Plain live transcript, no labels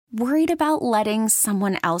Worried about letting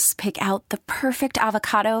someone else pick out the perfect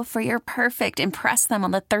avocado for your perfect impress them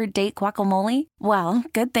on the third date guacamole? Well,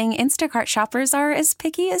 good thing Instacart shoppers are as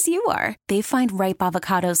picky as you are. They find ripe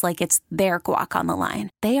avocados like it's their guac on the line.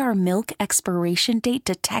 They are milk expiration date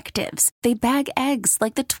detectives. They bag eggs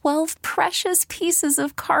like the 12 precious pieces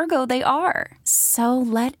of cargo they are. So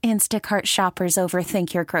let Instacart shoppers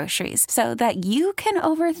overthink your groceries so that you can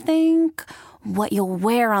overthink what you'll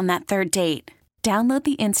wear on that third date. Download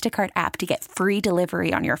the Instacart app to get free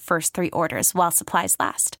delivery on your first 3 orders while supplies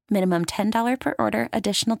last. Minimum $10 per order.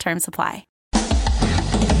 Additional terms apply.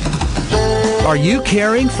 Are you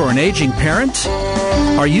caring for an aging parent?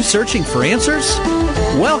 Are you searching for answers?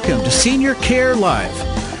 Welcome to Senior Care Live,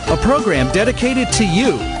 a program dedicated to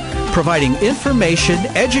you, providing information,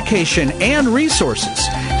 education, and resources,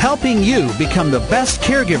 helping you become the best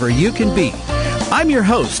caregiver you can be. I'm your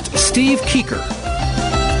host, Steve Keeker.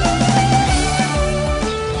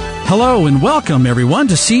 Hello and welcome, everyone,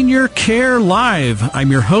 to Senior Care Live. I'm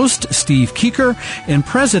your host, Steve Keeker, and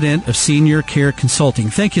president of Senior Care Consulting.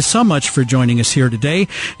 Thank you so much for joining us here today.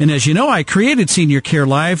 And as you know, I created Senior Care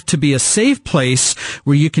Live to be a safe place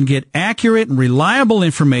where you can get accurate and reliable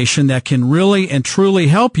information that can really and truly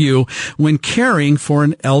help you when caring for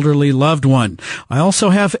an elderly loved one. I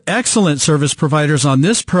also have excellent service providers on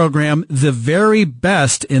this program, the very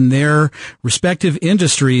best in their respective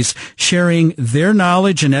industries, sharing their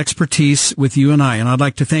knowledge and expertise with you and I. And I'd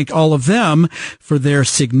like to thank all of them for their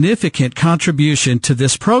significant contribution to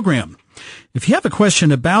this program. If you have a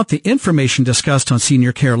question about the information discussed on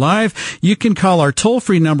Senior Care Live, you can call our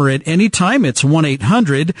toll-free number at any time. It's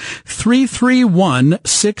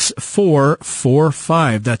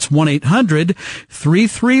 1-800-331-6445. That's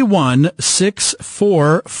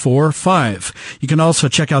 1-800-331-6445. You can also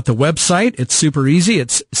check out the website. It's super easy.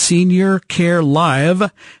 It's Senior Care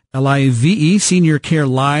Live, L-I-V-E,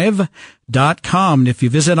 seniorcarelive.com. And if you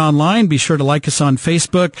visit online, be sure to like us on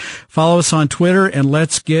Facebook, follow us on Twitter, and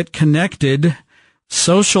let's get connected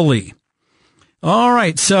socially. All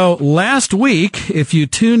right. So last week, if you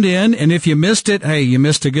tuned in and if you missed it, hey, you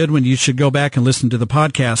missed a good one. You should go back and listen to the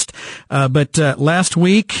podcast. But last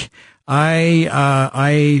week,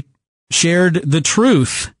 I shared the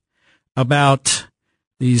truth about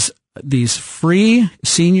these free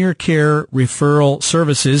senior care referral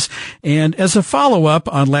services. And as a follow-up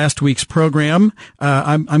on last week's program,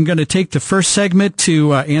 I'm going to take the first segment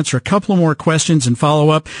to answer a couple more questions and follow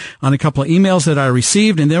up on a couple of emails that I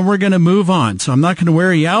received, and then we're going to move on. So I'm not going to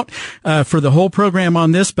wear you out for the whole program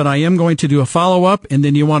on this, but I am going to do a follow-up, and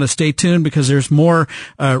then you want to stay tuned because there's more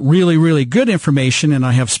really, really good information, and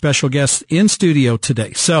I have special guests in studio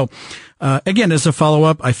today. So again, as a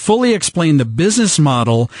follow-up, I fully explain the business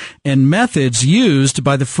model and methods used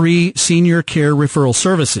by the free senior care referral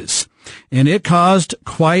services. And it caused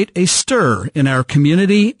quite a stir in our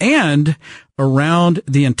community and around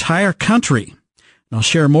the entire country. And I'll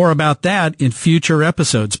share more about that in future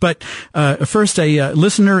episodes. But first, a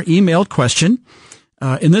listener emailed question.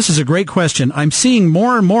 And this is a great question. I'm seeing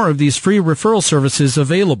more and more of these free referral services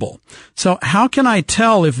available. So how can I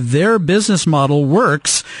tell if their business model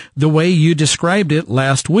works the way you described it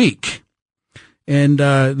last week? And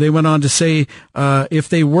they went on to say, if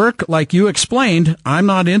they work like you explained, I'm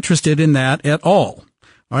not interested in that at all.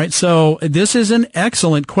 All right, so this is an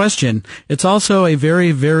excellent question. It's also a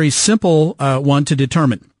very, very simple one to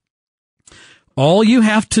determine. All you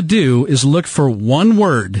have to do is look for one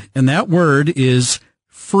word, and that word is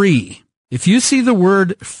free. If you see the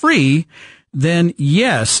word free, then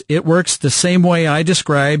yes, it works the same way I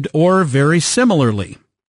described or very similarly.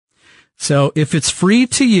 So if it's free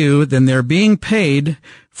to you, then they're being paid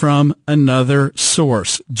from another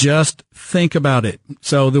source. Just think about it.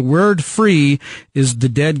 So the word free is the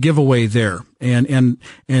dead giveaway there. And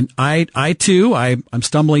I too, I'm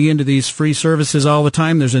stumbling into these free services all the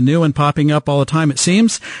time. There's a new one popping up all the time, it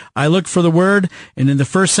seems. I look for the word, and in the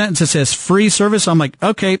first sentence it says free service. I'm like,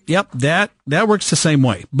 okay, yep, that works the same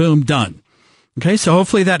way. Boom, done. Okay, so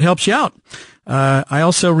hopefully that helps you out. I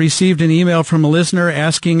also received an email from a listener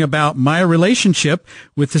asking about my relationship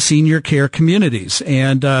with the senior care communities.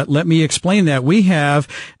 And let me explain that. We have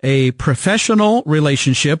a professional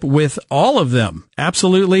relationship with all of them,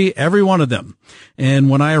 absolutely every one of them. And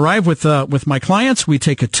when I arrive with my clients, we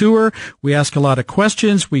take a tour, we ask a lot of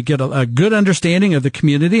questions, we get a good understanding of the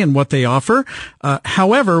community and what they offer.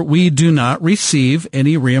 However, we do not receive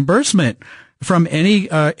any reimbursement from any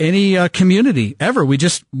community ever.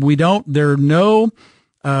 There's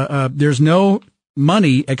no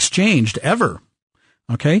money exchanged ever.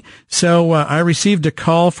 Okay, so I received a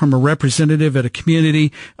call from a representative at a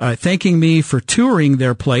community thanking me for touring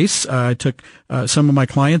their place. I took some of my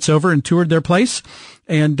clients over and toured their place,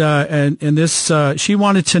 and this she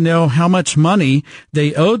wanted to know how much money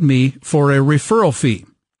they owed me for a referral fee.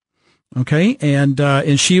 Okay,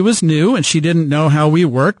 and she was new and she didn't know how we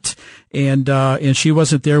worked, and she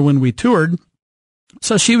wasn't there when we toured,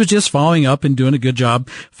 so she was just following up and doing a good job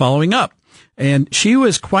following up. And she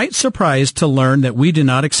was quite surprised to learn that we do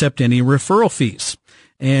not accept any referral fees.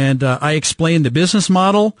 And I explained the business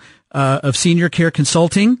model of Senior Care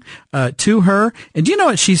Consulting to her. And do you know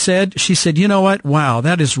what she said? She said, you know what? Wow,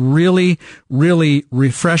 that is really, really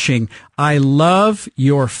refreshing. I love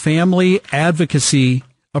your family advocacy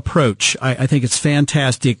approach. I think it's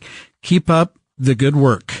fantastic. Keep up the good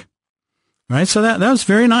work. All right, so that was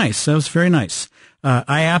very nice. That was very nice.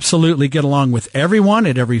 I absolutely get along with everyone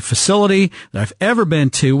at every facility that I've ever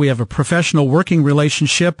been to. We have a professional working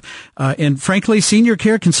relationship. And frankly, Senior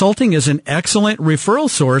Care Consulting is an excellent referral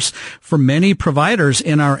source for many providers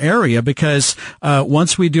in our area because,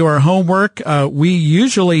 once we do our homework, we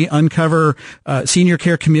usually uncover, senior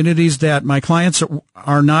care communities that my clients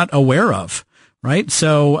are not aware of. Right.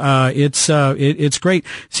 So, it's great.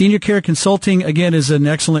 Senior Care Consulting, again, is an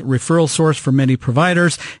excellent referral source for many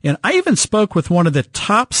providers. And I even spoke with one of the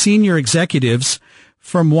top senior executives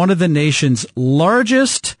from one of the nation's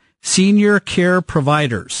largest senior care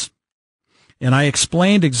providers. And I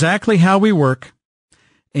explained exactly how we work.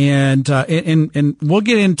 And we'll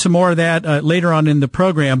get into more of that later on in the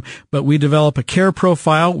program, but we develop a care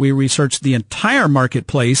profile. We research the entire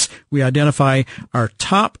marketplace. We identify our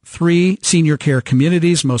top 3 senior care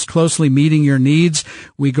communities most closely meeting your needs.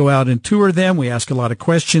 We go out and tour them. We ask a lot of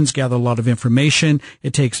questions, gather a lot of information.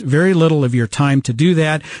 It takes very little of your time to do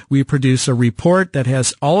that. We produce a report that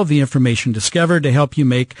has all of the information discovered to help you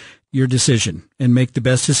make your decision and make the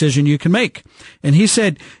best decision you can make. And he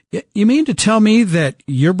said, you mean to tell me that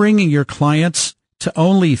you're bringing your clients to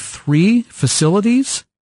only 3 facilities?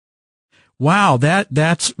 Wow,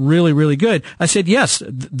 that's really, really good. I said, yes,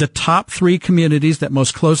 the top 3 communities that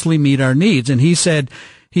most closely meet our needs. And he said,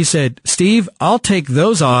 Steve, I'll take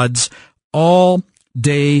those odds all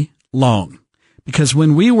day long. Because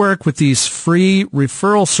when we work with these free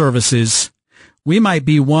referral services, we might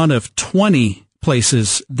be one of 20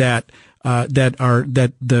 places that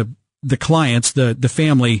the clients, the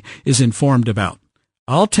family is informed about.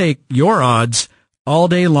 I'll take your odds all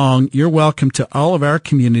day long. You're welcome to all of our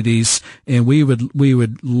communities, and we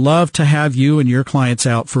would love to have you and your clients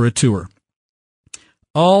out for a tour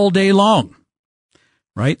all day long.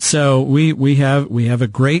 Right? So we have a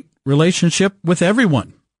great relationship with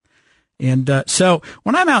everyone. And so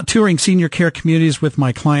when I'm out touring senior care communities with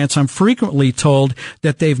my clients, I'm frequently told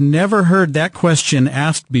that they've never heard that question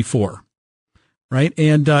asked before. Right?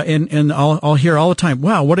 And I'll hear all the time,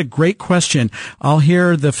 wow, what a great question. I'll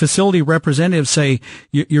hear the facility representative say,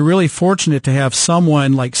 you're really fortunate to have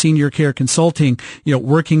someone like Senior Care Consulting,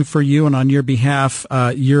 working for you and on your behalf.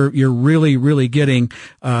 You're really, really getting,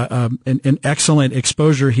 an excellent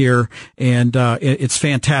exposure here. And, it's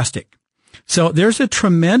fantastic. So there's a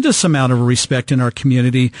tremendous amount of respect in our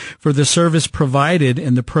community for the service provided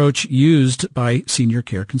and the approach used by Senior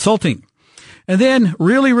Care Consulting. And then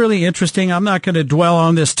really, really interesting, I'm not going to dwell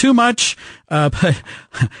on this too much, but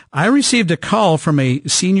I received a call from a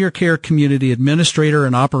senior care community administrator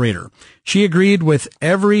and operator. She agreed with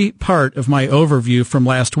every part of my overview from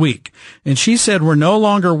last week. And she said we're no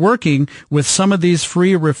longer working with some of these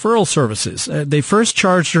free referral services. They first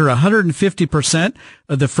charged her 150%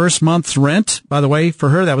 of the first month's rent. By the way, for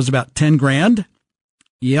her, that was about $10,000.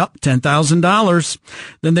 Yep, $10,000.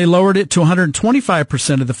 Then they lowered it to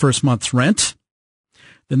 125% of the first month's rent.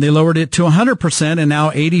 Then they lowered it to 100% and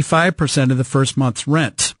now 85% of the first month's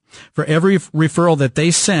rent. For every referral that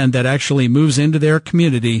they send that actually moves into their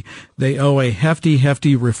community, they owe a hefty,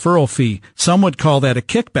 hefty referral fee. Some would call that a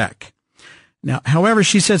kickback. Now, however,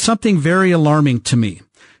 she said something very alarming to me.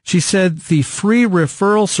 She said the free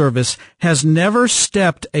referral service has never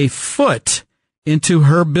stepped a foot into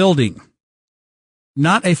her building.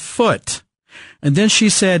 Not a foot. And then she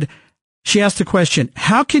asked the question,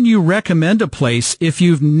 how can you recommend a place if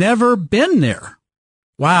you've never been there?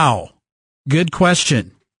 Wow. Good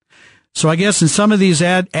question. So I guess in some of these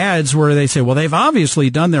ads where they say, well, they've obviously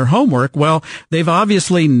done their homework. Well, they've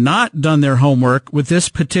obviously not done their homework with this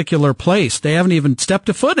particular place. They haven't even stepped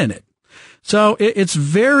a foot in it. So it's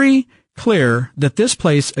very clear that this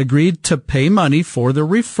place agreed to pay money for the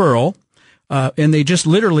referral. And they just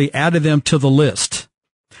literally added them to the list.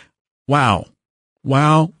 Wow.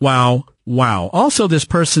 Wow, wow, wow. Also, this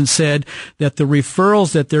person said that the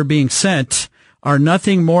referrals that they're being sent are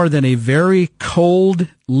nothing more than a very cold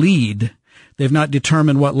lead. They've not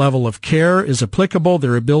determined what level of care is applicable,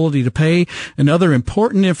 their ability to pay, and other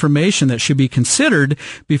important information that should be considered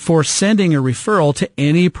before sending a referral to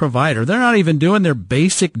any provider. They're not even doing their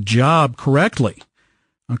basic job correctly.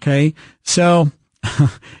 Okay? So,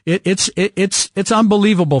 it's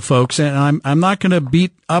unbelievable, folks, and I'm not going to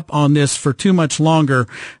beat up on this for too much longer,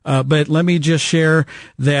 but let me just share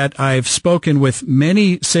that I've spoken with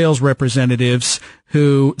many sales representatives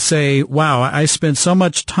who say, wow, I spend so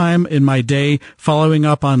much time in my day following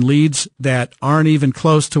up on leads that aren't even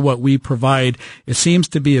close to what we provide. It seems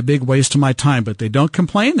to be a big waste of my time, but they don't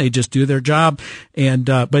complain. They just do their job, and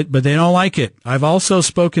but they don't like it. I've also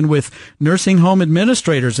spoken with nursing home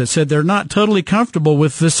administrators that said they're not totally comfortable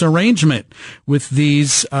with this arrangement, with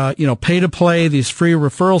these, pay to play, these free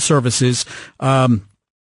referral services. But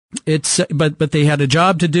they had a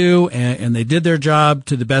job to do, and they did their job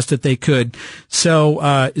to the best that they could.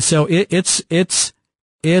 So it's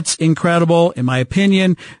incredible. In my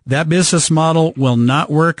opinion, that business model will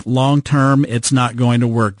not work long term. It's not going to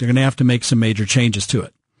work. They're going to have to make some major changes to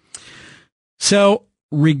it. So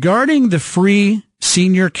regarding the free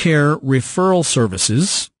senior care referral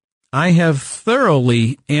services, I have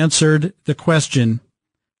thoroughly answered the question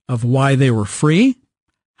of why they were free,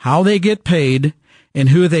 how they get paid, and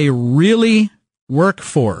who they really work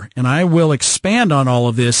for. And I will expand on all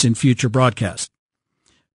of this in future broadcasts.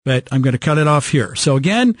 But I'm going to cut it off here. So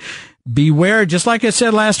again, beware, just like I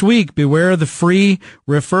said last week, beware of the free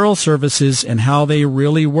referral services and how they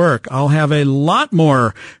really work. I'll have a lot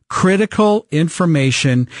more critical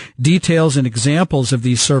information, details, and examples of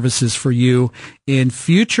these services for you in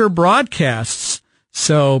future broadcasts.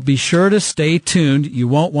 So be sure to stay tuned. You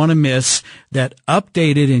won't want to miss that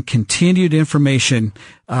updated and continued information.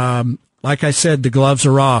 Like I said, the gloves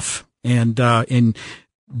are off. And the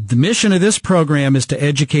mission of this program is to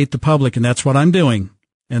educate the public, and that's what I'm doing.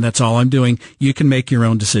 And that's all I'm doing. You can make your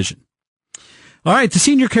own decision. All right, the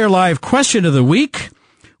Senior Care Live question of the week.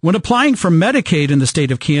 When applying for Medicaid in the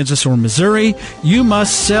state of Kansas or Missouri, you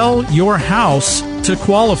must sell your house to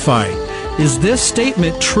qualify. Is this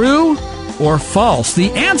statement true or false?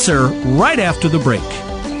 The answer right after the break.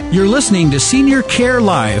 You're listening to Senior Care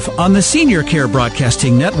Live on the Senior Care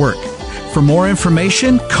Broadcasting Network. For more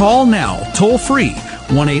information, call now, toll free,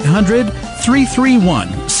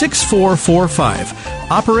 1-800-331-6445.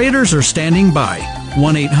 Operators are standing by,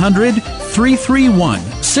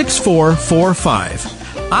 1-800-331-6445.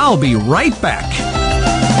 I'll be right back.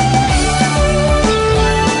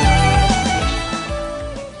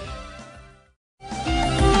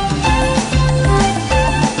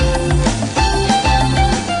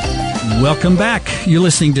 Welcome back. You're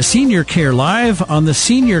listening to Senior Care Live on the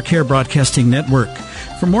Senior Care Broadcasting Network.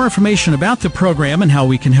 For more information about the program and how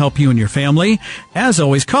we can help you and your family, as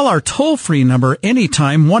always, call our toll-free number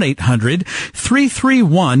anytime,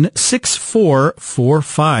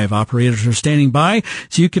 1-800-331-6445. Operators are standing by,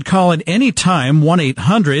 so you could call at any time,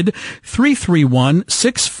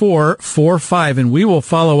 1-800-331-6445, and we will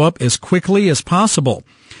follow up as quickly as possible.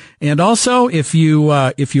 And also, if you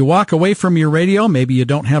walk away from your radio, maybe you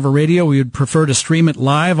don't have a radio, we would prefer to stream it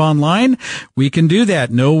live online, we can do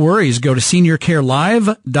that. No worries. Go to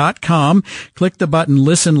seniorcarelive.com, click the button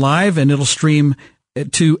Listen Live, and it'll stream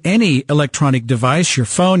to any electronic device, your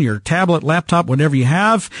phone, your tablet, laptop, whatever you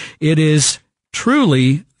have. It is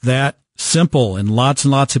truly that simple, and lots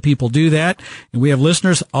of people do that. And we have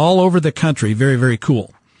listeners all over the country. Very, very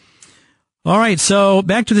cool. All right, so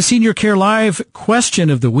back to the Senior Care Live question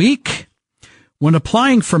of the week. When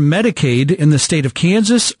applying for Medicaid in the state of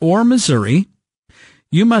Kansas or Missouri,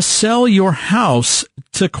 you must sell your house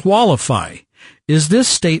to qualify. Is this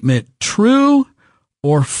statement true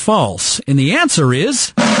or false? And the answer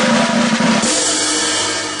is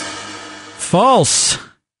false.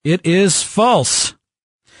 It is false.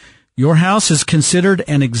 Your house is considered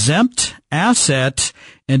an exempt asset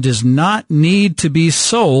and does not need to be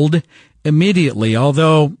sold immediately,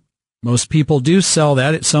 although most people do sell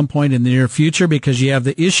that at some point in the near future because you have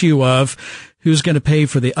the issue of who's going to pay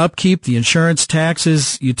for the upkeep, the insurance,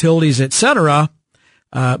 taxes, utilities, etc.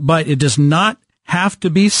 But it does not have to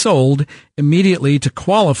be sold immediately to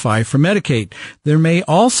qualify for Medicaid. There may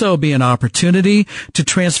also be an opportunity to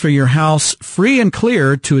transfer your house free and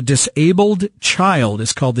clear to a disabled child.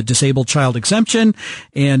 It's called the Disabled Child Exemption,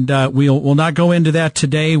 and we'll not go into that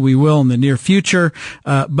today. We will in the near future.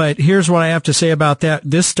 But here's what I have to say about that.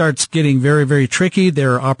 This starts getting very, very tricky.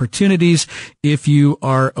 There are opportunities if you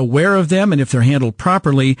are aware of them and if they're handled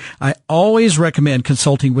properly. I always recommend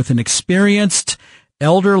consulting with an experienced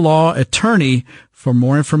elder law attorney for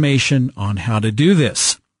more information on how to do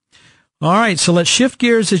this. All right, so let's shift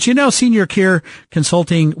gears. As you know, Senior Care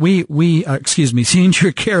Consulting,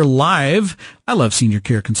 Senior Care Live. I love Senior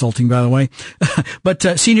Care Consulting, by the way.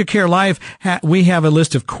 But Senior Care Live, we have a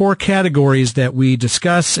list of core categories that we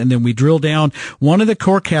discuss, and then we drill down. One of the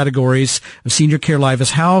core categories of Senior Care Live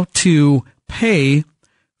is how to pay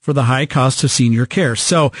for the high cost of senior care.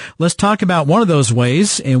 So let's talk about one of those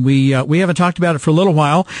ways, and we haven't talked about it for a little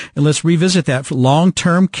while, and let's revisit that for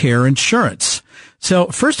long-term care insurance. So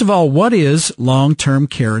first of all, what is long-term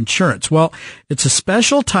care insurance? Well, it's a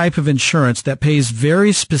special type of insurance that pays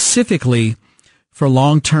very specifically for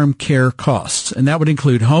long-term care costs, and that would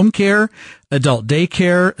include home care, adult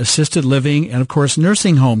daycare, assisted living, and of course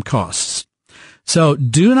nursing home costs. So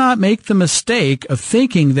do not make the mistake of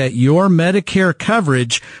thinking that your Medicare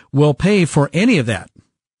coverage will pay for any of that,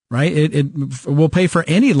 right? It will pay for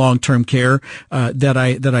any long-term care that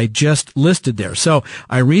I just listed there. So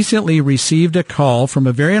I recently received a call from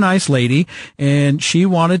a very nice lady, and she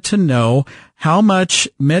wanted to know how much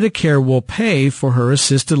Medicare will pay for her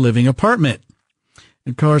assisted living apartment.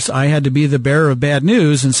 Of course, I had to be the bearer of bad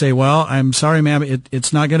news and say, well, I'm sorry, ma'am,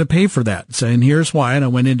 it's not going to pay for that. So, and here's why, and I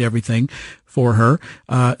went into everything for her.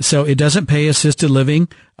 So it doesn't pay assisted living.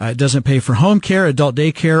 It doesn't pay for home care, adult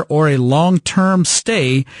daycare, or a long-term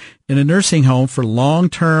stay in a nursing home for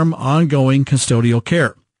long-term ongoing custodial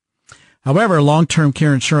care. However, long-term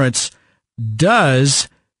care insurance does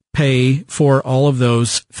pay for all of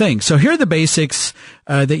those things. So here are the basics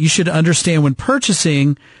that you should understand when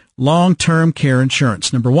purchasing long-term care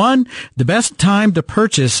insurance. Number one, the best time to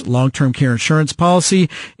purchase long-term care insurance policy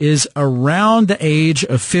is around the age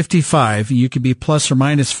of 55. You could be plus or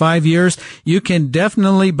minus 5 years. You can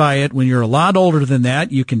definitely buy it when you're a lot older than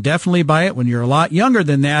that. You can definitely buy it when you're a lot younger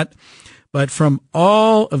than that. But from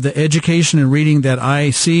all of the education and reading that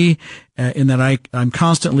I see and that I'm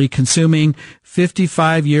constantly consuming,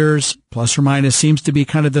 55 years plus or minus seems to be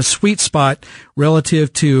kind of the sweet spot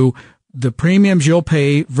relative to the premiums you'll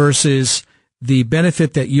pay versus the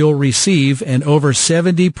benefit that you'll receive. And over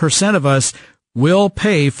 70% of us will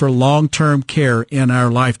pay for long-term care in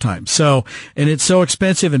our lifetime. So, and it's so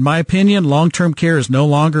expensive, in my opinion, long-term care is no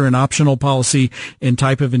longer an optional policy and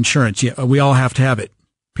type of insurance. Yeah, we all have to have it,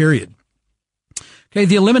 period. Okay,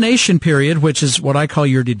 the elimination period, which is what I call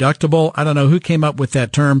your deductible. I don't know who came up with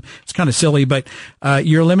that term. It's kind of silly, but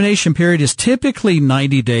your elimination period is typically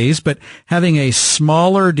 90 days, but having a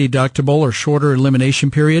smaller deductible or shorter elimination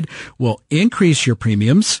period will increase your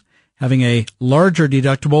premiums. Having a larger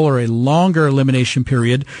deductible or a longer elimination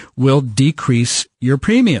period will decrease your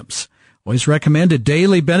premiums. Always recommend a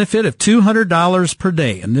daily benefit of $200 per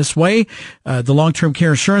day. In this way, the long-term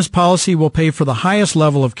care insurance policy will pay for the highest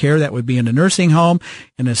level of care. That would be in a nursing home,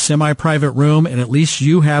 in a semi-private room, and at least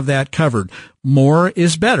you have that covered. More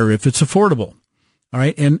is better if it's affordable. All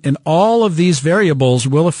right. And all of these variables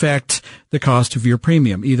will affect the cost of your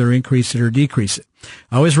premium, either increase it or decrease it.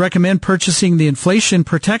 I always recommend purchasing the inflation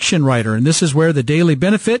protection rider, and this is where the daily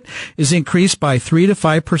benefit is increased by 3 to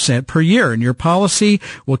 5% per year, and your policy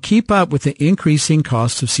will keep up with the increasing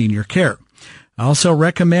cost of senior care. I also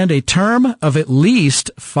recommend a term of at least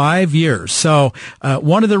 5 years. So,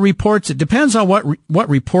 one of the reports, it depends on what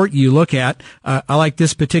report you look at. I like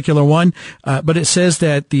this particular one, but it says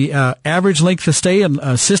that the average length of stay in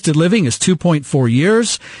assisted living is 2.4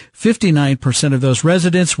 years. 59% of those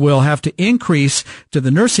residents will have to increase to the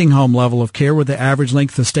nursing home level of care, where the average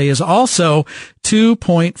length of stay is also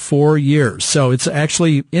 2.4 years. So it's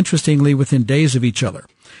actually, interestingly, within days of each other.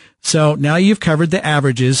 So now you've covered the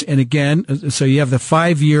averages, and again, so you have the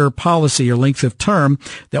 5-year policy or length of term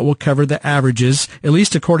that will cover the averages, at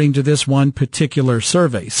least according to this one particular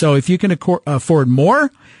survey. So if you can afford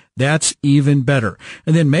more, that's even better.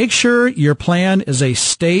 And then make sure your plan is a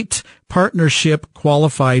state partnership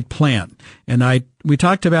qualified plan. And we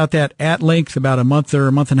talked about that at length about a month or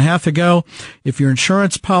a month and a half ago. If your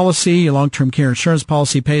insurance policy, your long-term care insurance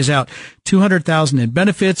policy pays out $200,000 in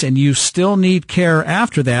benefits and you still need care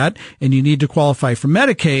after that and you need to qualify for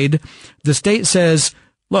Medicaid, the state says,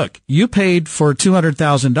 look, you paid for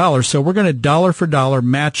 $200,000, so we're going to dollar for dollar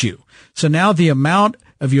match you. So now the amount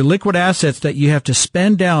of your liquid assets that you have to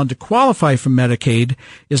spend down to qualify for Medicaid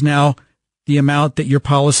is now the amount that your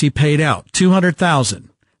policy paid out, $200,000,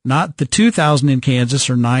 not the $2,000 in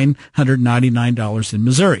Kansas or $999 in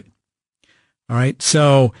Missouri. All right.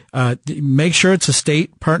 So, make sure it's a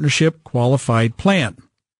state partnership qualified plan.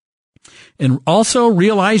 And also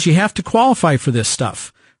realize you have to qualify for this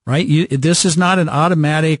stuff, right? This is not an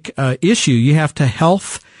automatic, issue. You have to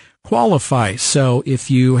health qualify. So if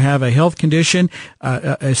you have a health condition,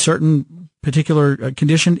 a certain particular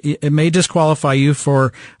condition, it may disqualify you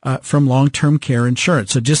from long-term care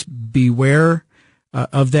insurance. So just beware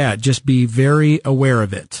of that. Just be very aware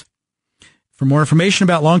of it. For more information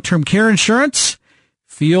about long-term care insurance,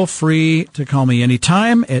 feel free to call me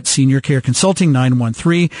anytime at Senior Care Consulting,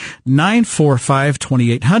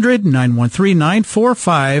 913-945-2800,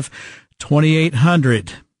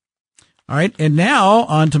 913-945-2800. All right, and now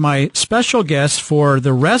on to my special guests for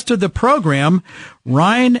the rest of the program,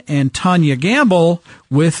 Ryan and Tanya Gamble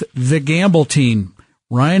with the Gamble Team.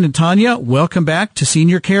 Ryan and Tanya, welcome back to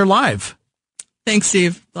Senior Care Live. Thanks,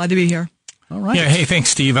 Steve. Glad to be here. All right. Yeah. Hey, thanks,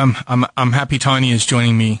 Steve. I'm happy Tanya is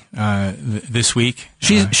joining me this week.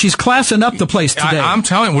 She's classing up the place today. I'm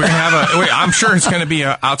telling you, we're gonna have I'm sure it's gonna be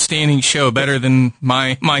an outstanding show, better than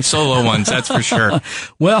my solo ones. That's for sure.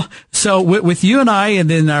 Well, so with you and I, and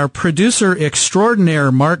then our producer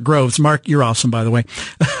extraordinaire, Mark Groves. Mark, you're awesome, by the way.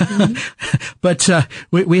 Mm-hmm. But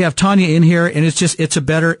we have Tanya in here, and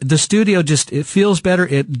the studio it feels better.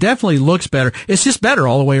 It definitely looks better. It's just better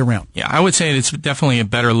all the way around. Yeah, I would say it's definitely a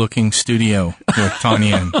better looking studio with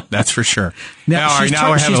Tanya in. That's for sure.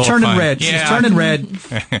 She's turning red. Yeah. She's turning red.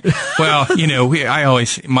 Well,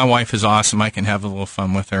 my wife is awesome. I can have a little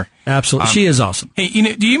fun with her. Absolutely. She is awesome. Hey,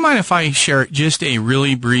 do you mind if I share just a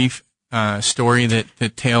really brief story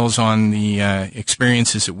that tells on the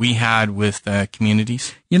experiences that we had with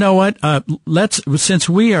communities? You know what? Since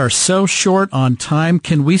we are so short on time,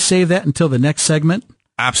 can we save that until the next segment?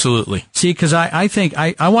 Absolutely. See, because I think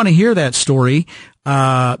I want to hear that story,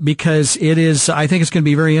 because I think it's going to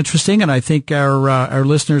be very interesting, and I think our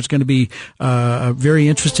listeners are going to be very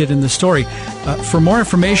interested in the story. For more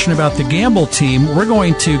information about the Gamble Team, we're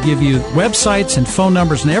going to give you websites and phone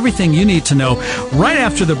numbers and everything you need to know right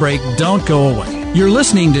after the break. Don't go away. You're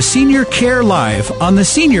listening to Senior Care Live on the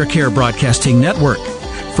Senior Care Broadcasting Network.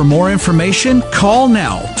 For more information, call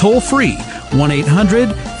now, toll free,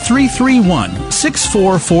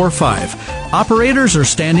 1-800-331-6445. Operators are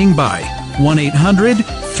standing by.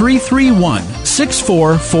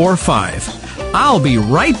 1-800-331-6445. I'll be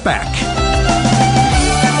right back.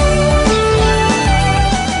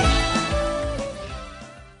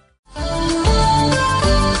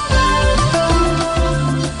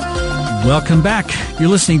 Welcome back. You're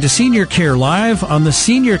listening to Senior Care Live on the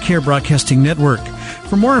Senior Care Broadcasting Network.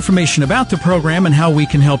 For more information about the program and how we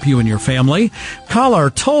can help you and your family, call our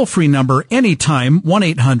toll-free number anytime,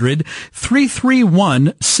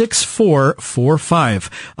 1-800-331-6445.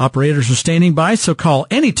 Operators are standing by, so call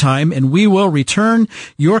anytime, and we will return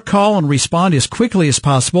your call and respond as quickly as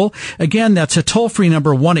possible. Again, that's a toll-free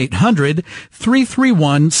number,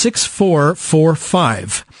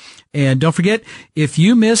 1-800-331-6445. And don't forget, if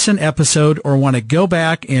you miss an episode or want to go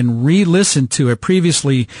back and re-listen to a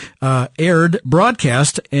previously aired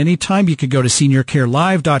broadcast, anytime you can go to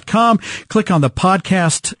seniorcarelive.com, click on the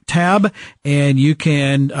podcast tab, and you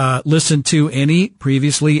can listen to any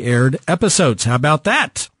previously aired episodes. How about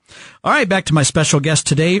that? All right, back to my special guest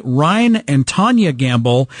today, Ryan and Tanya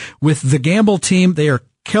Gamble with the Gamble Team. They are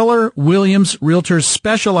Keller Williams Realtors,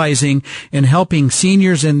 specializing in helping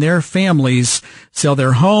seniors and their families sell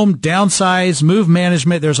their home, downsize, move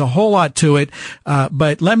management. There's a whole lot to it.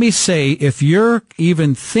 But let me say, if you're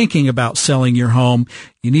even thinking about selling your home,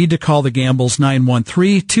 you need to call the Gambles,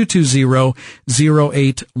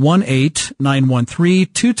 913-220-0818,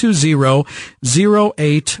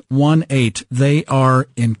 913-220-0818. They are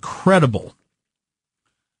incredible.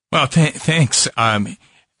 Well, thanks.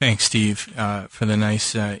 Thanks, Steve, for the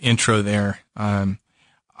nice intro there. Tanya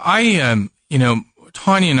and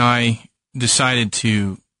I decided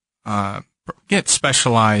to get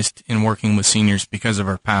specialized in working with seniors because of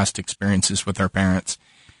our past experiences with our parents.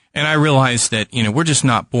 And I realized that, we're just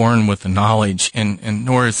not born with the knowledge, and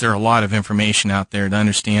nor is there a lot of information out there to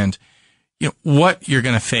understand, what you're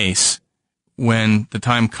going to face when the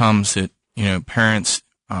time comes that, parents,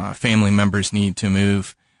 family members need to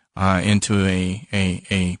move into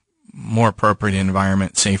a more appropriate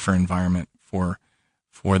environment, safer environment for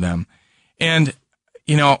them. And,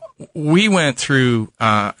 we went through,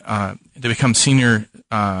 to become senior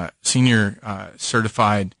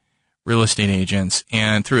certified real estate agents,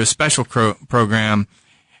 and through a special program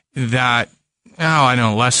that,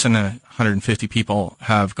 less than 150 people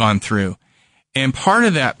have gone through. And part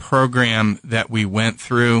of that program that we went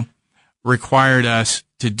through required us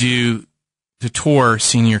to tour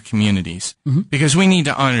senior communities, because we need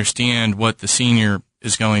to understand what the senior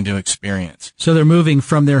is going to experience. So they're moving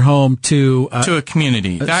from their home to a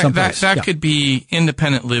community. That could be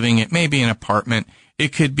independent living. It may be an apartment.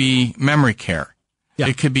 It could be memory care. Yeah.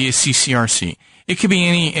 It could be a CCRC. It could be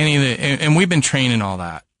any of the, and we've been trained in all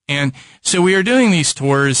that. And so we were doing these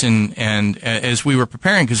tours, and as we were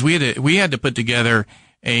preparing, because we had to put together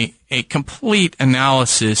a complete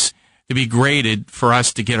analysis to be graded for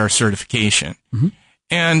us to get our certification. Mm-hmm.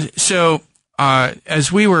 And so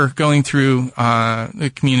as we were going through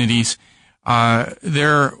the communities,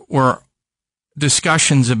 there were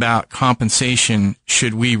discussions about compensation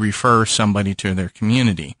should we refer somebody to their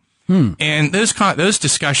community. And those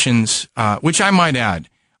discussions, which I might add,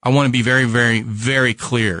 I want to be very, very, very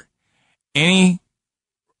clear. Any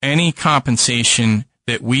compensation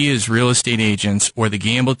that we as real estate agents or the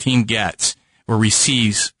Gamble team gets or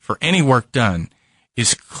receives for any work done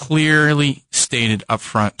is clearly stated up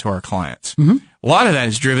front to our clients. Mm-hmm. A lot of that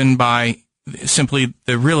is driven by simply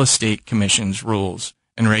the real estate commission's rules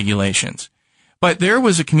and regulations. But there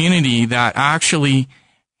was a community that actually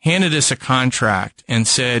handed us a contract and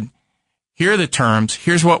said, here are the terms.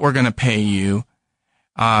 Here's what we're going to pay you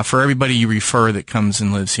for everybody you refer that comes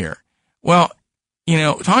and lives here. Well,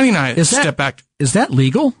 Tanya and I step back. Is that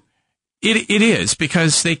legal? It is,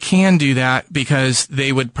 because they can do that, because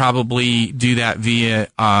they would probably do that via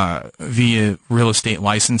real estate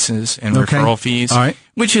licenses and referral fees,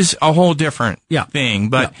 which is a whole different thing.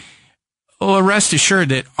 But rest assured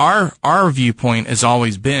that our viewpoint has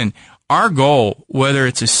always been, our goal, whether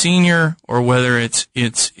it's a senior or whether it's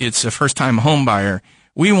a first-time home buyer,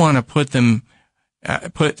 we want to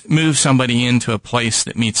move somebody into a place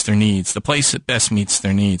that meets their needs, the place that best meets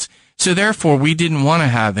their needs. So therefore, we didn't want to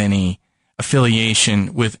have any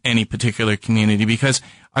affiliation with any particular community, because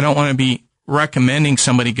I don't want to be recommending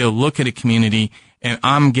somebody go look at a community and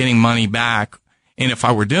I'm getting money back. And if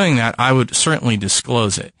I were doing that, I would certainly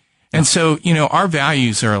disclose it. And so, our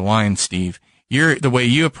values are aligned, Steve. The way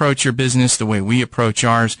you approach your business, the way we approach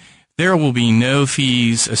ours, there will be no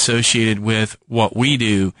fees associated with what we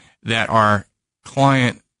do that our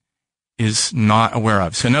client is not aware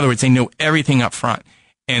of. So in other words, they know everything up front.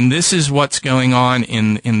 And this is what's going on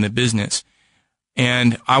in the business.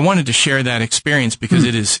 And I wanted to share that experience because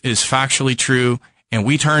it is factually true. And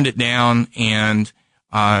we turned it down, and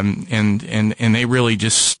they really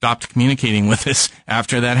just stopped communicating with us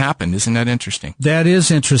after that happened. Isn't that interesting? That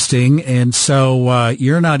is interesting. And so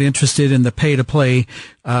you're not interested in the pay-to-play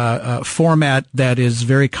format that is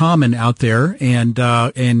very common out there, and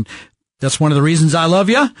that's one of the reasons I love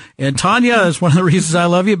you. And Tanya is one of the reasons I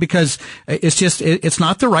love you, because it's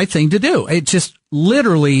not the right thing to do. It's just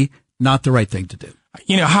literally not the right thing to do.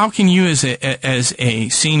 How can you as a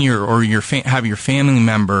senior or have your family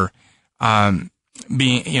member, having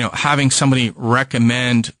somebody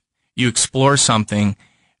recommend you explore something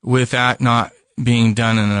with that not being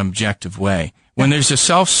done in an objective way? When there's a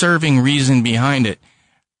self-serving reason behind it,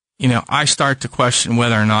 I start to question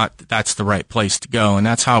whether or not that's the right place to go. And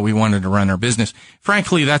that's how we wanted to run our business.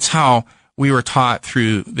 Frankly, that's how we were taught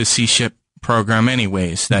through the C-SHIP program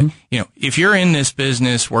anyways, that, if you're in this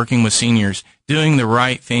business working with seniors, doing the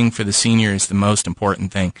right thing for the senior is the most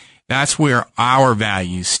important thing. That's where our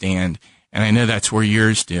values stand. And I know that's where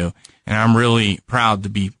yours do. And I'm really proud to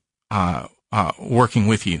be working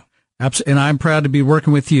with you. And I'm proud to be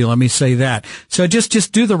working with you. Let me say that. So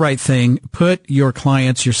just do the right thing. Put your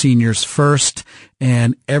clients, your seniors first,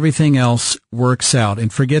 and everything else works out.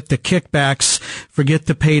 And forget the kickbacks, forget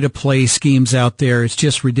the pay-to-play schemes out there. It's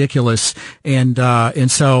just ridiculous. And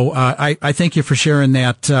so I thank you for sharing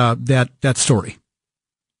that story.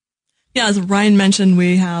 Yeah, as Ryan mentioned,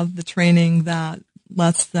 we have the training that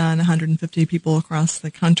less than 150 people across the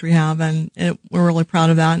country have, and we're really proud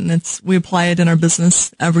of that. And we apply it in our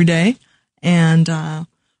business every day. And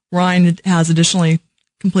Ryan has additionally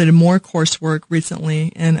completed more coursework recently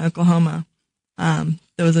in Oklahoma. There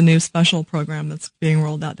was a new special program that's being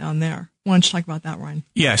rolled out down there. Why don't you talk about that, Ryan?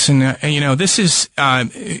 Yes, and this is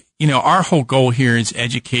our whole goal here is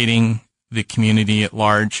educating the community at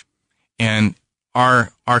large, and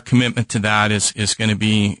our commitment to that is going to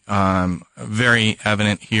be very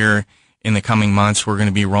evident here in the coming months. We're going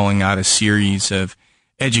to be rolling out a series of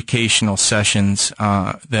educational sessions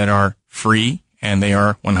that are free, and they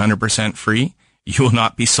are 100% free. You will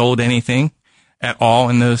not be sold anything at all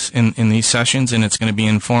in these sessions, and it's going to be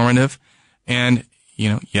informative. And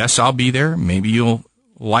yes, I'll be there. Maybe you'll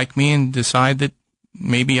like me and decide that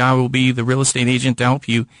maybe I will be the real estate agent to help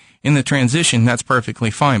you in the transition. That's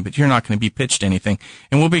perfectly fine, but you're not going to be pitched anything.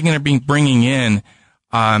 And we're going to be bringing in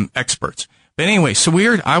experts. But anyway, so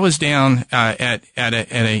I was down at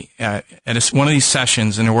one of these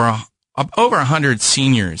sessions, and there were over 100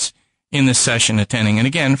 seniors in this session attending. And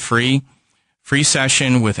again, free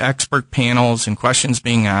session with expert panels and questions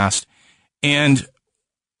being asked. And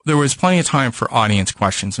there was plenty of time for audience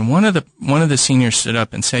questions. And one of the seniors stood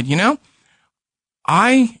up and said,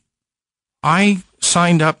 I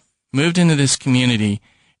signed up, moved into this community,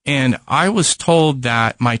 and I was told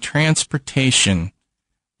that my transportation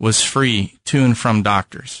was free to and from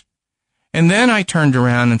doctors. And then I turned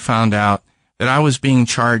around and found out that I was being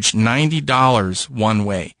charged $90 one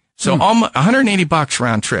way. So almost $180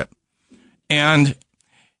 round trip. And,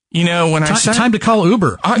 you know, when I said... Time to call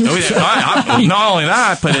Uber. Not only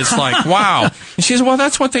that, but it's like, wow. And she says, well,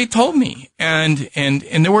 that's what they told me. And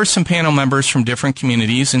there were some panel members from different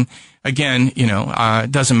communities. And again, you know,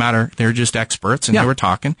 it doesn't matter. They're just experts and they were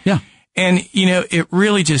talking. Yeah. And, you know, it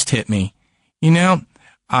really just hit me. You know,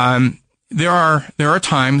 there are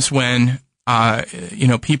times when, you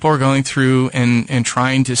know, people are going through and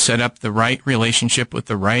trying to set up the right relationship with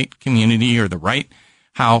the right community or the right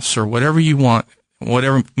house or whatever you want,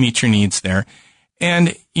 whatever meets your needs there.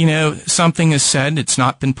 And, you know, something is said, it's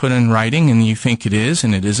not been put in writing and you think it is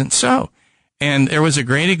and it isn't so. And there was a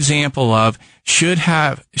great example of should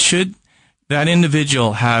that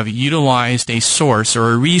individual have utilized a source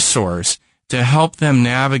or a resource to help them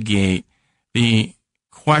navigate the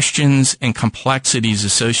questions and complexities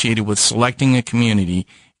associated with selecting a community,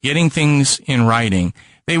 getting things in writing.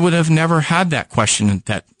 They would have never had that question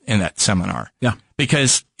in that seminar. Yeah.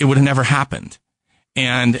 Because it would have never happened.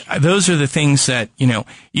 And those are the things that, you know,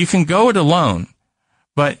 you can go it alone,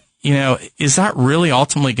 but, you know, is that really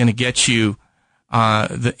ultimately going to get you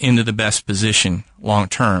into the best position long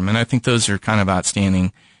term? And I think those are kind of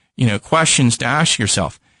outstanding, you know, questions to ask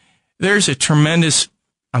yourself. There's a tremendous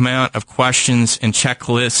amount of questions and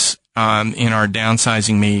checklists in our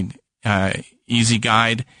Downsizing Made Easy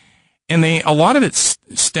guide. And a lot of it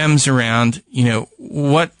stems around, you know,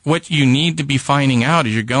 what you need to be finding out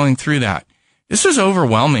as you're going through that. This is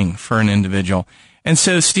overwhelming for an individual. And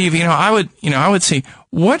so, Steve, I would say,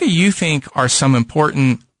 what do you think are some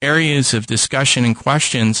important areas of discussion and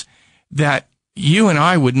questions that you and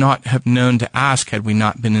I would not have known to ask had we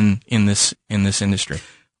not been in this industry?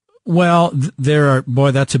 Well,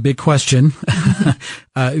 that's a big question.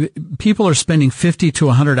 People are spending 50 to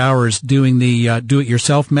 100 hours doing the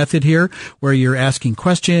do-it-yourself method here, where you're asking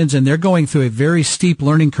questions and they're going through a very steep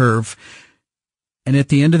learning curve. And at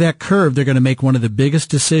the end of that curve, they're going to make one of the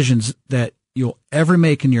biggest decisions that you'll ever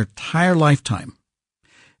make in your entire lifetime.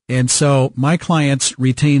 And so my clients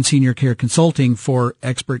retain Senior Care Consulting for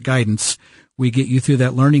expert guidance. We get you through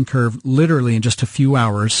that learning curve literally in just a few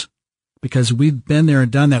hours because we've been there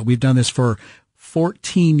and done that. We've done this for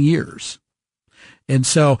 14 years. And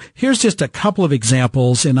so here's just a couple of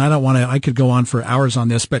examples, and I could go on for hours on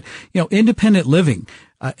this, but, you know, independent living,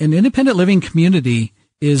 an independent living community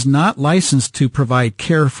is not licensed to provide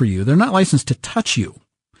care for you. They're not licensed to touch you.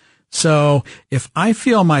 So if I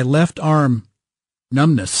feel my left arm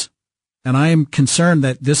numbness and I am concerned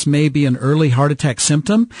that this may be an early heart attack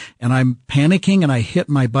symptom and I'm panicking and I hit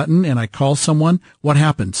my button and I call someone, what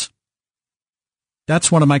happens?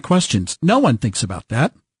 That's one of my questions. No one thinks about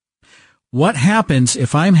that. What happens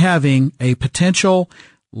if I'm having a potential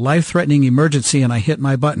life-threatening emergency and I hit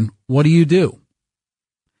my button? What do?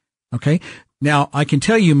 Okay. Now, I can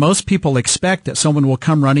tell you most people expect that someone will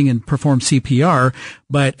come running and perform CPR,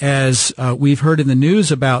 but as we've heard in the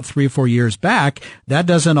news about 3 or 4 years back, that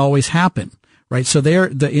doesn't always happen, right? So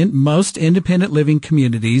most independent living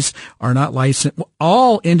communities are not licensed.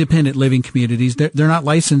 All independent living communities, they're not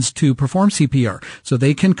licensed to perform CPR. So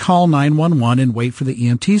they can call 911 and wait for the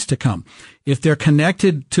EMTs to come. If they're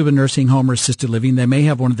connected to a nursing home or assisted living, they may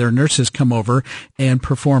have one of their nurses come over and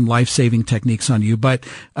perform life-saving techniques on you. But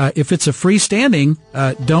if it's a freestanding,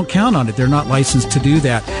 don't count on it. They're not licensed to do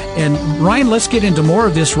that. And Ryan, let's get into more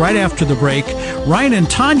of this right after the break. Ryan and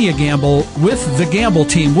Tanya Gamble with the Gamble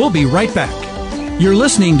team. We'll be right back. You're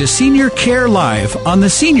listening to Senior Care Live on the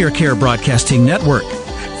Senior Care Broadcasting Network.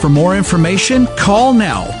 For more information, call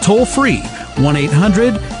now, toll free,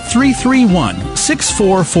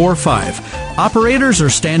 1-800-331-6445. Operators are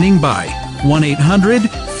standing by.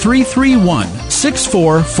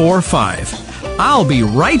 1-800-331-6445. I'll be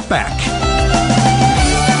right back.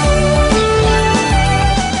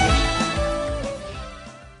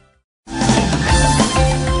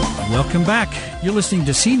 Welcome back. You're listening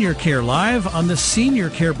to Senior Care Live on the Senior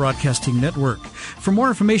Care Broadcasting Network. For more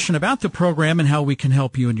information about the program and how we can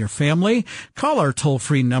help you and your family, call our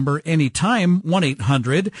toll-free number anytime,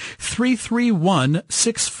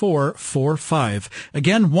 1-800-331-6445.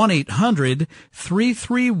 Again,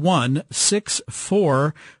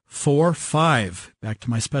 1-800-331-6445. Back to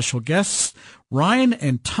my special guests, Ryan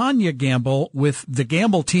and Tanya Gamble with the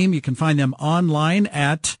Gamble team. You can find them online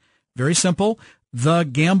at, very simple,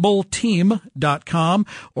 thegambleteam.com,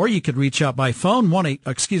 or you could reach out by phone,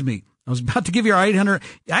 I was about to give you our 800.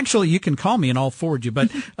 Actually, you can call me and I'll forward you, but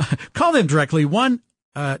call them directly.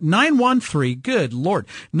 913, good Lord,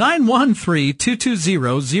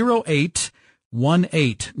 913-220-0818,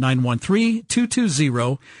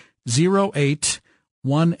 913-220-0818.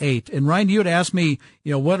 And Ryan, you had asked me,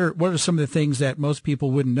 what are some of the things that most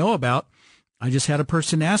people wouldn't know about? I just had a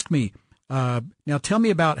person ask me, now tell me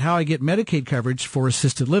about how I get Medicaid coverage for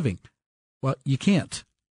assisted living. Well, you can't.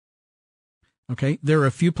 Okay, there are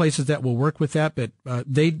a few places that will work with that, but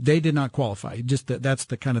they did not qualify. Just that's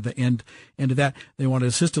the kind of the end of that. They wanted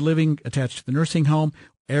assisted living attached to the nursing home.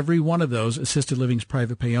 Every one of those assisted living is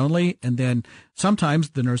private pay only, and then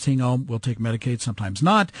sometimes the nursing home will take Medicaid, sometimes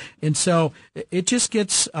not, and so it just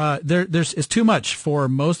gets it's too much for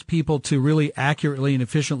most people to really accurately and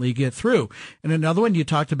efficiently get through. And another one, you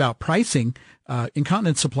talked about pricing.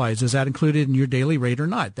 Incontinence supplies, is that included in your daily rate or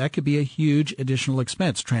not? That could be a huge additional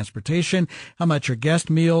expense. Transportation, how much are guest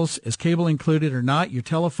meals? Is cable included or not? Your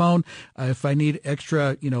telephone, if I need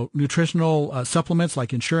extra, nutritional supplements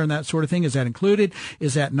like Ensure and that sort of thing, is that included?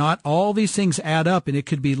 Is that not? All these things add up, and it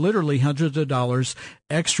could be literally hundreds of dollars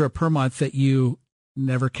extra per month that you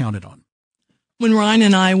never counted on. When Ryan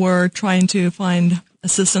and I were trying to find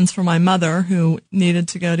assistance for my mother who needed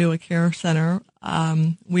to go to a care center,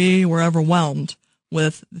 we were overwhelmed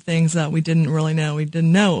with the things that we didn't really know. We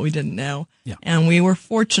didn't know what we didn't know. Yeah. And we were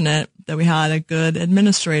fortunate that we had a good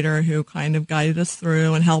administrator who kind of guided us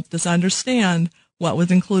through and helped us understand what was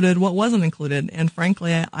included, what wasn't included. And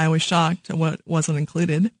frankly, I was shocked at what wasn't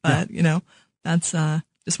included, but that's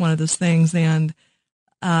just one of those things. And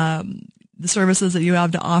the services that you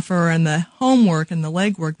have to offer and the homework and the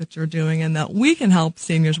legwork that you're doing and that we can help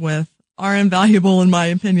seniors with are invaluable, in my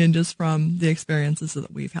opinion, just from the experiences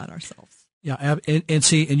that we've had ourselves. Yeah,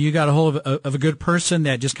 and you got a hold of a good person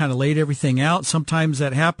that just kind of laid everything out. Sometimes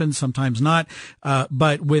that happens, sometimes not.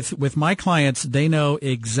 But with my clients, they know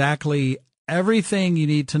exactly everything you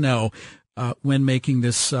need to know when making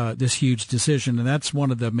this huge decision, and that's one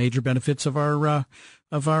of the major benefits of our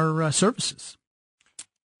services.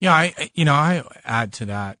 Yeah, I add to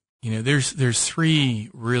that. There's three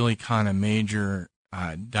really kind of major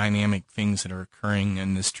dynamic things that are occurring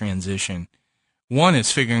in this transition. One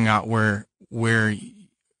is figuring out where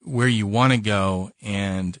you want to go,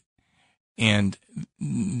 and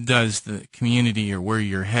does the community or where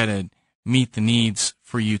you're headed meet the needs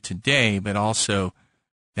for you today, but also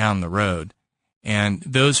down the road. And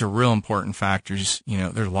those are real important factors.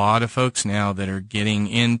 There's a lot of folks now that are getting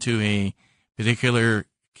into a particular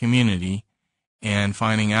community and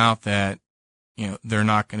finding out that they're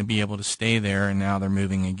not going to be able to stay there, and now they're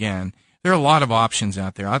moving again. There are a lot of options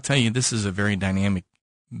out there. I'll tell you, this is a very dynamic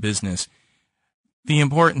business. The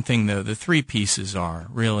important thing, though, the three pieces are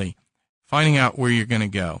really finding out where you're going to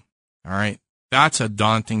go. All right, that's a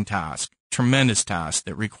daunting task, tremendous task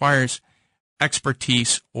that requires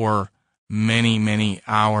expertise or many, many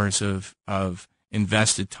hours of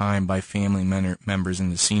invested time by family members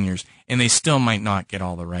and the seniors, and they still might not get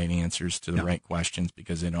all the right answers to the right questions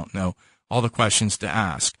because they don't know all the questions to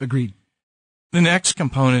ask. Agreed. The next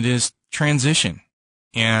component is transition,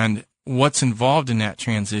 and what's involved in that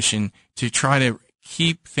transition to try to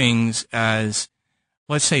keep things as,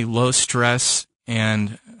 let's say, low stress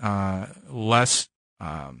and less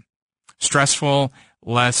stressful,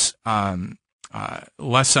 less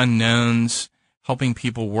unknowns, helping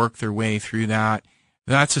people work their way through that.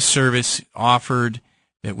 That's a service offered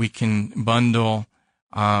that we can bundle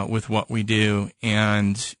with what we do.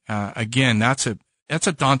 And again, that's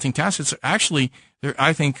a daunting task. It's actually,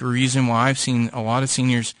 I think, a reason why I've seen a lot of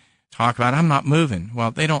seniors talk about, I'm not moving.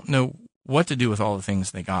 Well, they don't know what to do with all the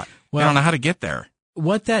things they got. They don't know how to get there.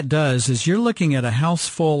 What that does is you're looking at a house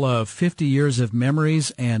full of 50 years of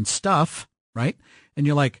memories and stuff, right? And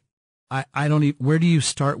you're like, I don't even, where do you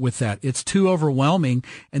start with that? It's too overwhelming.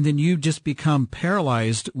 And then you just become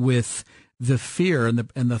paralyzed with the fear and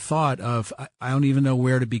the thought of, I don't even know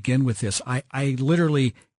where to begin with this. I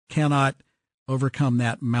literally cannot overcome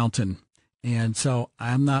that mountain. And so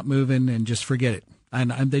I'm not moving, and just forget it.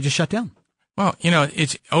 And they just shut down. Well,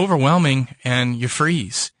 it's overwhelming and you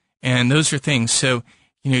freeze. And those are things. So,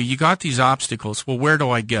 you got these obstacles. Well, where do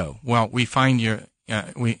I go? Well, we find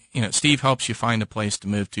Steve helps you find a place to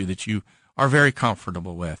move to that you are very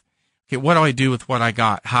comfortable with. Okay, what do I do with what I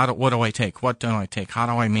got? What do I take? What don't I take? How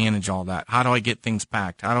do I manage all that? How do I get things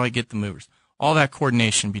packed? How do I get the movers? All that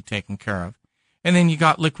coordination be taken care of. And then you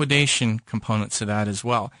got liquidation components to that as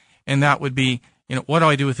well. And that would be, what do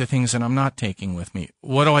I do with the things that I'm not taking with me?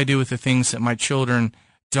 What do I do with the things that my children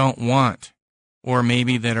don't want, or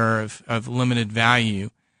maybe that are of limited value?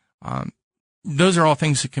 Those are all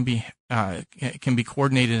things that can be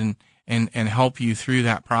coordinated and help you through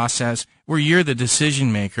that process where you're the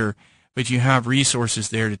decision maker, but you have resources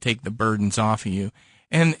there to take the burdens off of you.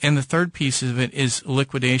 And the third piece of it is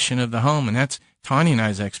liquidation of the home, and that's Tanya and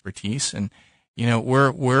I's expertise. And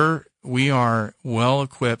we are well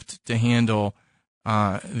equipped to handle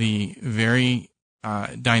the very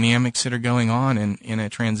dynamics that are going on in a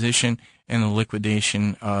transition and the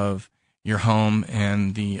liquidation of your home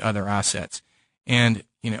and the other assets. And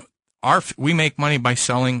we make money by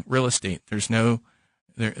selling real estate. There's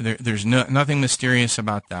nothing mysterious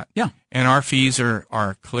about that. Yeah. And our fees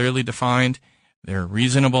are clearly defined. They're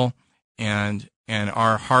reasonable, and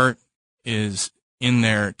our heart is in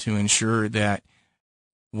there to ensure that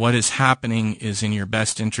what is happening is in your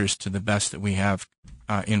best interest to the best that we have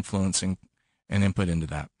influence and input into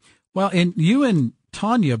that. Well, and you and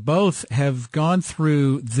Tanya both have gone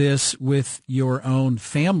through this with your own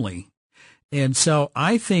family. And so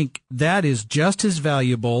I think that is just as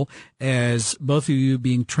valuable as both of you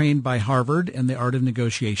being trained by Harvard and the art of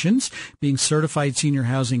negotiations, being certified senior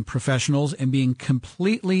housing professionals, and being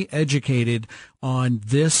completely educated on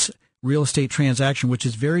this real estate transaction, which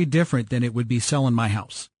is very different than it would be selling my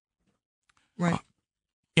house. Right.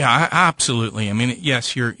 Yeah, absolutely. I mean,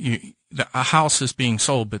 yes, a house is being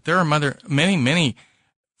sold, but there are many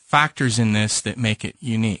factors in this that make it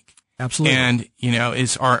unique. Absolutely. And,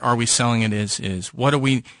 are we selling it is what do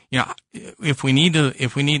we, if we need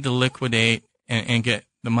to liquidate and get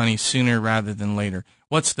the money sooner rather than later,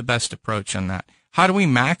 what's the best approach on that? How do we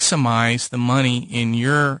maximize the money in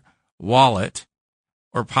your wallet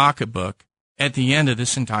or pocketbook at the end of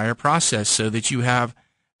this entire process so that you have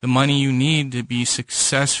the money you need to be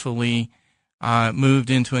successfully moved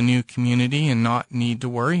into a new community and not need to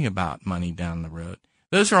worry about money down the road?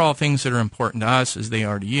 Those are all things that are important to us as they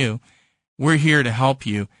are to you. We're here to help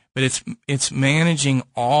you, but it's managing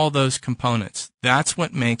all those components. That's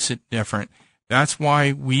what makes it different. That's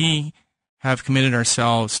why we have committed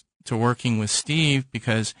ourselves to working with Steve,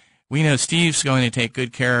 because we know Steve's going to take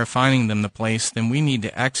good care of finding them the place. Then we need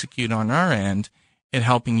to execute on our end at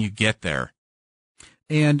helping you get there.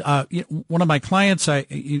 And one of my clients,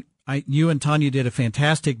 you and Tanya did a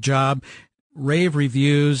fantastic job. Rave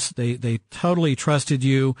reviews. They totally trusted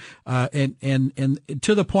you, and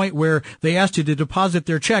to the point where they asked you to deposit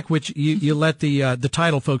their check, which you let the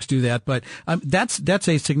title folks do that. But that's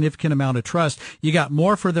a significant amount of trust. You got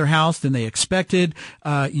more for their house than they expected.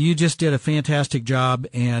 You just did a fantastic job,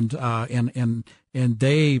 and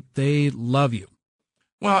they love you.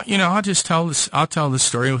 Well, I'll tell this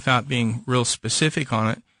story without being real specific on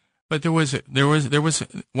it. But there was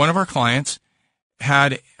one of our clients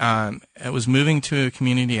was moving to a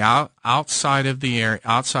community outside of the area,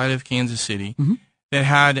 outside of Kansas City, mm-hmm. that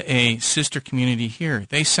had a sister community here.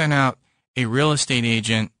 They sent out a real estate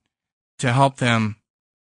agent to help them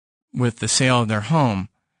with the sale of their home.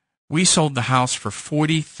 We sold the house for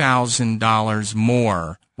 $40,000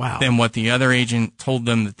 more than what the other agent told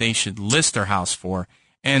them that they should list their house for.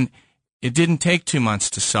 And it didn't take 2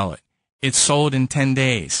 months to sell it. It sold in 10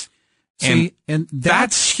 days. And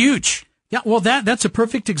that's huge. Yeah, well, that's a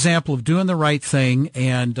perfect example of doing the right thing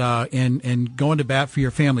and going to bat for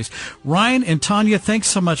your families. Ryan and Tanya, thanks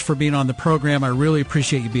so much for being on the program. I really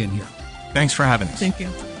appreciate you being here. Thanks for having us. Thank you.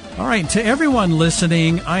 All right, to everyone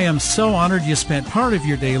listening, I am so honored you spent part of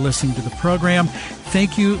your day listening to the program.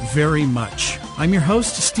 Thank you very much. I'm your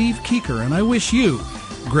host, Steve Keeker, and I wish you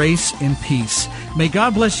grace and peace. May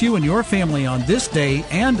God bless you and your family on this day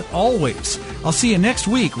and always. I'll see you next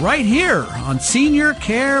week right here on Senior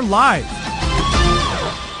Care Live.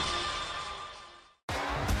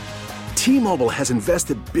 T-Mobile has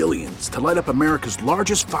invested billions to light up America's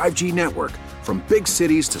largest 5G network, from big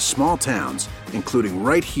cities to small towns, including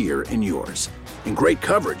right here in yours. And great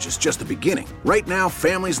coverage is just the beginning. Right now,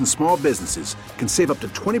 families and small businesses can save up to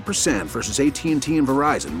 20% versus AT&T and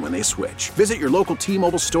Verizon when they switch. Visit your local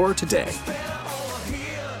T-Mobile store today.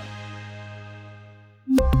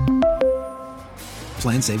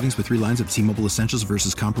 Plan savings with 3 lines of T-Mobile Essentials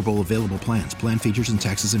versus comparable available plans. Plan features and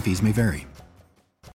taxes and fees may vary.